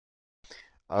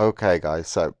Okay, guys,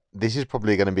 so this is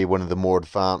probably going to be one of the more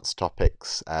advanced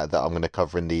topics that I'm going to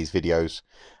cover in these videos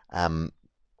um,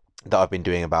 that I've been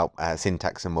doing about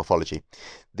syntax and morphology.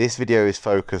 This video is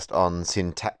focused on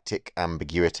syntactic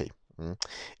ambiguity.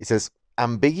 It says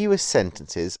ambiguous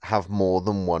sentences have more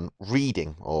than one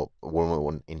reading or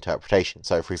one interpretation.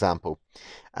 So, for example,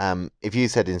 if you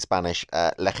said in Spanish,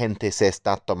 la gente se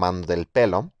está tomando del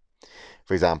pelo,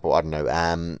 for example, I don't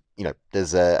know,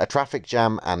 there's a traffic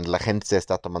jam and la gente se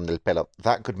está tomando el pelo.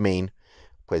 That could mean,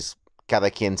 pues,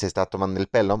 cada quien se está tomando el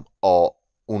pelo or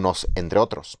unos entre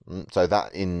otros. So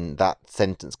that in that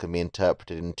sentence can be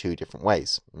interpreted in two different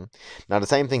ways. Now, the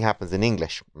same thing happens in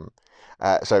English.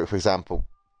 So, for example,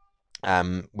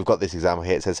 we've got this example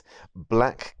here. It says,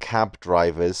 black cab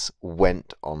drivers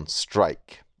went on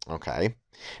strike. Okay.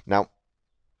 Now,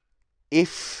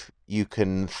 if you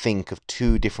can think of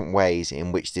two different ways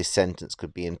in which this sentence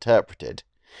could be interpreted,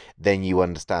 then you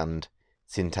understand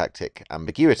syntactic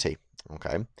ambiguity.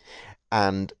 Okay,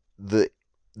 and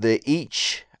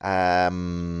each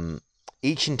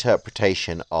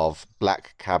interpretation of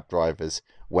black cab drivers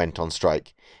went on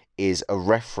strike is a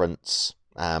reference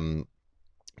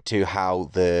to how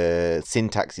the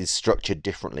syntax is structured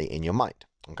differently in your mind.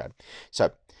 Okay,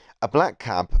 so a black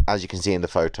cab, as you can see in the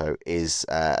photo, is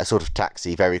a sort of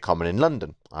taxi very common in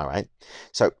London. All right.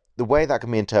 So the way that can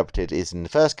be interpreted is, in the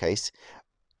first case,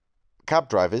 cab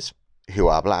drivers who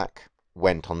are black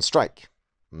went on strike.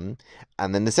 And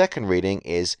then the second reading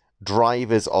is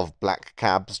drivers of black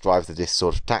cabs, drivers of this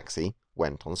sort of taxi,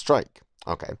 went on strike.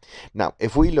 Okay. Now,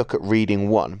 if we look at reading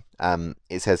one,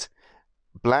 it says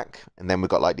black, and then we've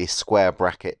got like this square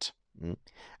bracket.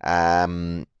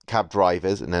 Cab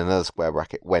drivers, and then another square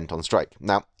bracket, went on strike.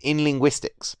 Now, in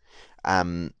linguistics,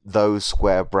 those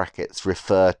square brackets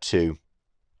refer to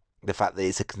the fact that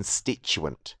it's a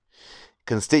constituent.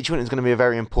 Constituent is going to be a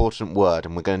very important word,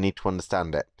 and we're going to need to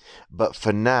understand it. But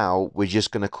for now, we're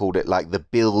just going to call it like the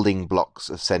building blocks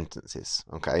of sentences.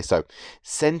 Okay, so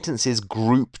sentences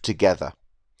group together.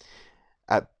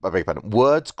 I beg your pardon.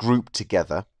 Words group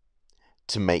together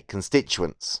to make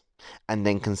constituents. And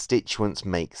then constituents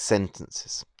make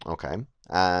sentences. Okay.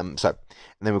 And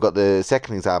then we've got the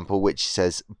second example, which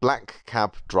says black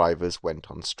cab drivers went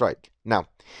on strike. Now,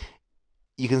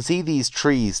 you can see these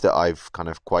trees that I've kind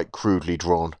of quite crudely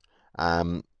drawn.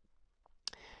 And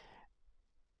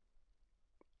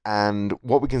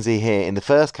what we can see here in the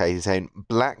first case is saying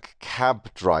black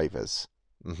cab drivers.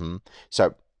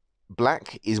 So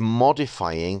black is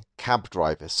modifying cab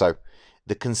drivers. So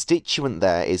the constituent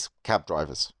there is cab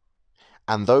drivers.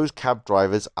 And those cab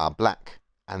drivers are black.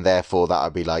 And therefore that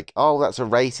would be like, oh, that's a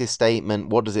racist statement.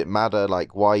 What does it matter?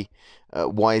 Like, why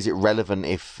is it relevant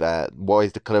if, why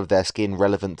is the colour of their skin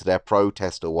relevant to their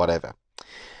protest or whatever?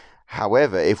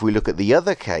 However, if we look at the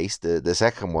other case, the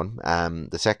second one,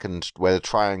 the second where the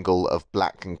triangle of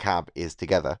black and cab is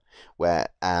together, where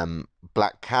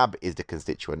black cab is the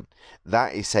constituent,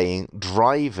 that is saying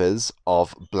drivers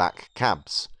of black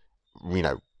cabs. You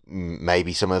know,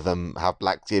 maybe some of them have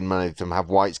black skin, many of them have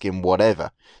white skin,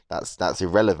 whatever. That's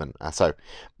irrelevant. So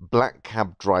black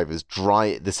cab drivers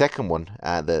drive. The second one,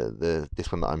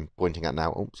 this one that I'm pointing at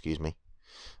now. Oh, excuse me.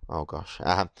 Oh gosh.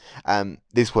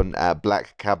 This one,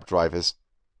 black cab drivers,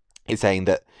 is saying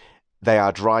that they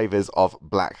are drivers of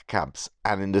black cabs,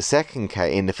 and in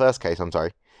the first case, I'm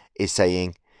sorry, is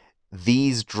saying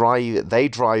they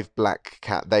drive black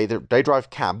cab. They drive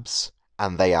cabs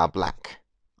and they are black.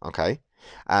 Okay.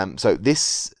 So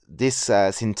this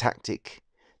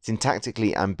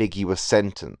syntactically ambiguous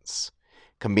sentence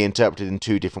can be interpreted in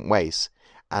two different ways,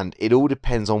 and it all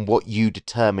depends on what you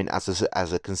determine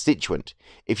as a constituent.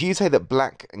 If you say that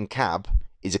black and cab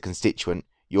is a constituent,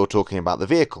 you're talking about the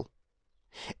vehicle.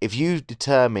 If you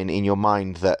determine in your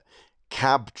mind that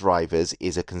cab drivers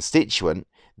is a constituent,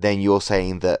 then you're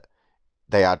saying that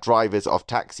they are drivers of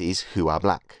taxis who are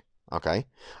black. Okay,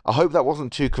 I hope that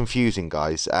wasn't too confusing,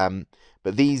 guys.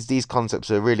 But these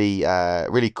concepts are really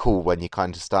really cool when you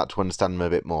kind of start to understand them a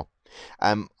bit more.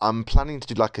 I'm planning to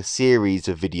do like a series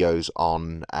of videos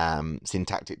on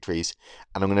syntactic trees,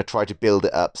 and I'm going to try to build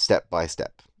it up step by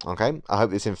step. Okay, I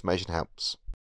hope this information helps.